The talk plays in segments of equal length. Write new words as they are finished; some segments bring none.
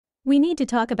We need to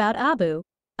talk about Abu.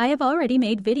 I have already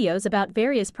made videos about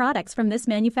various products from this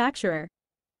manufacturer.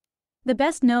 The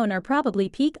best known are probably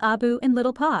Peak Abu and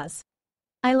Little Paws.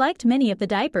 I liked many of the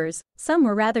diapers, some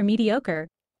were rather mediocre.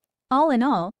 All in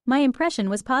all, my impression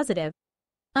was positive.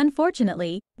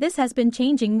 Unfortunately, this has been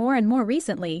changing more and more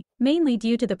recently, mainly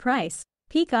due to the price.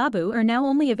 Peak Abu are now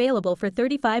only available for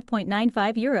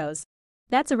 €35.95.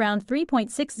 That's around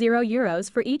 €3.60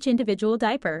 for each individual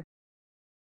diaper.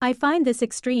 I find this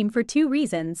extreme for two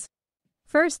reasons.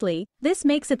 Firstly, this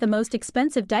makes it the most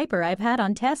expensive diaper I've had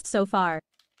on test so far.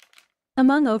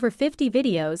 Among over 50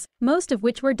 videos, most of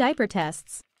which were diaper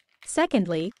tests.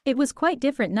 Secondly, it was quite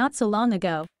different not so long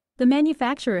ago. The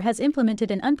manufacturer has implemented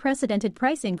an unprecedented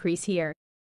price increase here.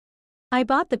 I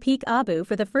bought the Peak Abu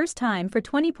for the first time for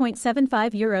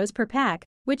 €20.75 per pack,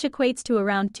 which equates to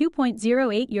around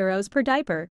 €2.08 per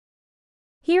diaper.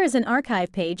 Here is an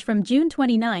archive page from June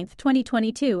 29,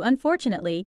 2022.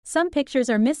 Unfortunately, some pictures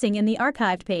are missing in the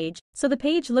archived page, so the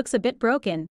page looks a bit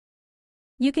broken.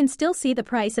 You can still see the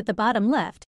price at the bottom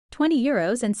left,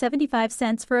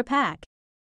 €20.75 for a pack.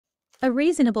 A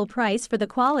reasonable price for the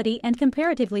quality and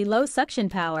comparatively low suction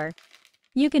power.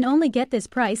 You can only get this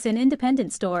price in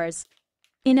independent stores.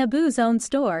 In Abu's own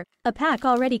store, a pack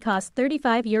already cost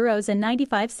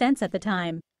 €35.95 at the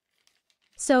time.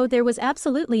 So there was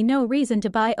absolutely no reason to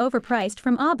buy overpriced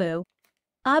from Abu.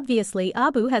 Obviously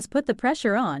Abu has put the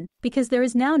pressure on, because there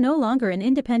is now no longer an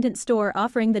independent store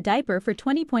offering the diaper for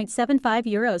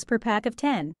 €20.75 per pack of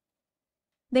 10.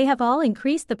 They have all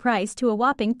increased the price to a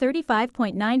whopping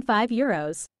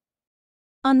 €35.95.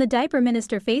 On the Diaper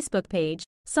Minister Facebook page,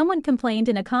 someone complained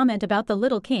in a comment about the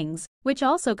Little Kings, which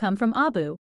also come from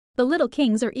Abu. The Little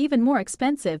Kings are even more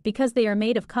expensive because they are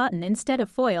made of cotton instead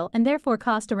of foil and therefore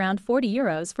cost around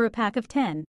 €40 for a pack of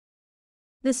 10.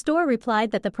 The store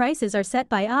replied that the prices are set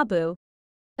by Abu.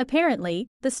 Apparently,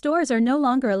 the stores are no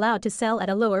longer allowed to sell at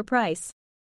a lower price.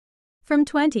 From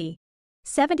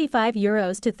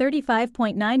 €20.75 to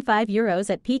 €35.95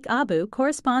 at Peak Abu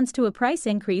corresponds to a price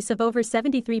increase of over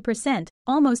 73%,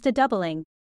 almost a doubling.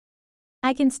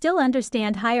 I can still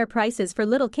understand higher prices for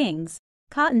Little Kings.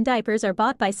 Cotton diapers are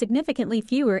bought by significantly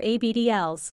fewer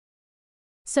ABDLs.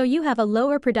 So you have a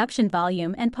lower production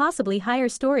volume and possibly higher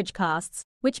storage costs,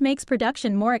 which makes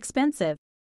production more expensive.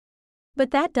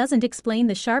 But that doesn't explain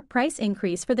the sharp price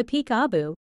increase for the Peak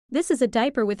Abu. This is a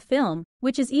diaper with film,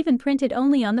 which is even printed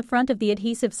only on the front of the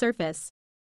adhesive surface.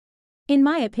 In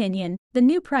my opinion, the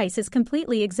new price is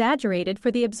completely exaggerated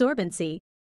for the absorbency.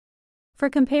 For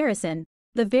comparison,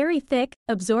 the very thick,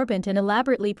 absorbent and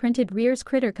elaborately printed Rear's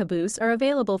Critter caboose are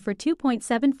available for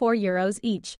 €2.74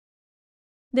 each.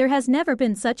 There has never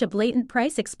been such a blatant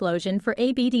price explosion for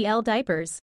ABDL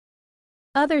diapers.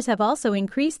 Others have also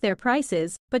increased their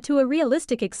prices, but to a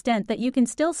realistic extent that you can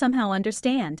still somehow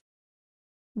understand.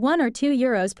 €1 or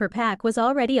 €2 per pack was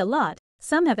already a lot,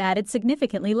 some have added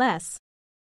significantly less.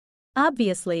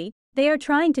 Obviously, they are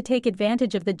trying to take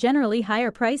advantage of the generally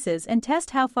higher prices and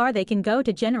test how far they can go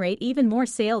to generate even more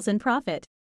sales and profit.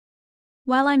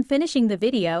 While I'm finishing the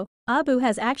video, Abu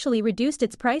has actually reduced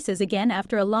its prices again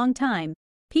after a long time.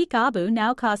 Peak Abu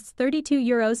now costs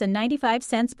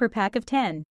 €32.95 per pack of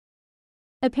 10.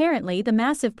 Apparently the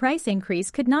massive price increase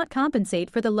could not compensate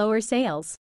for the lower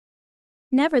sales.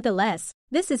 Nevertheless,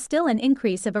 this is still an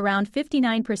increase of around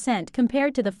 59%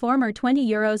 compared to the former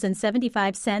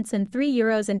 €20.75 and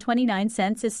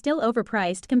 €3.29 is still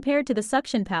overpriced compared to the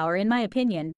suction power in my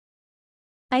opinion.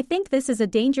 I think this is a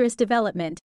dangerous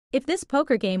development. If this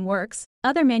poker game works,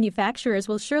 other manufacturers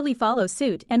will surely follow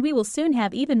suit and we will soon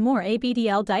have even more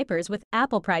ABDL diapers with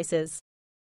Apple prices.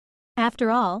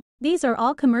 After all, these are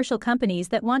all commercial companies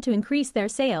that want to increase their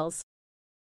sales.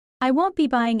 I won't be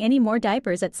buying any more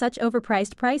diapers at such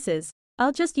overpriced prices.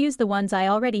 I'll just use the ones I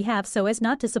already have so as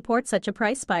not to support such a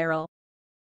price spiral.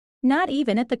 Not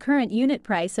even at the current unit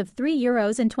price of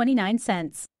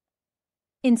 €3.29.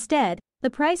 Instead,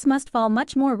 the price must fall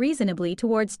much more reasonably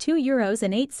towards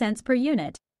 €2.08 per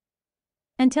unit.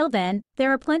 Until then,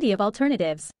 there are plenty of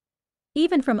alternatives.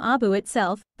 Even from Abu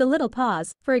itself, the Little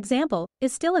Paws, for example,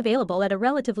 is still available at a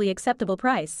relatively acceptable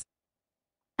price.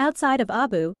 Outside of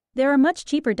Abu, there are much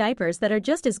cheaper diapers that are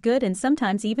just as good and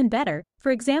sometimes even better,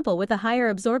 for example with a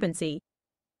higher absorbency.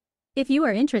 If you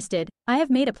are interested, I have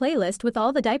made a playlist with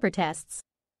all the diaper tests.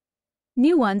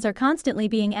 New ones are constantly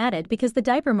being added because the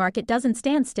diaper market doesn't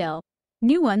stand still.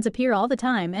 New ones appear all the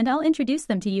time and I'll introduce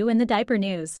them to you in the diaper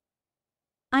news.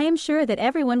 I am sure that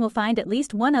everyone will find at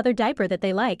least one other diaper that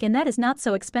they like and that is not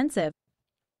so expensive.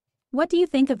 What do you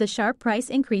think of the sharp price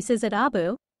increases at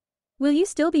Abu? Will you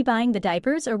still be buying the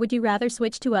diapers or would you rather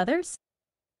switch to others?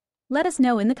 Let us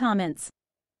know in the comments.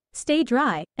 Stay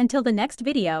dry until the next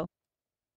video.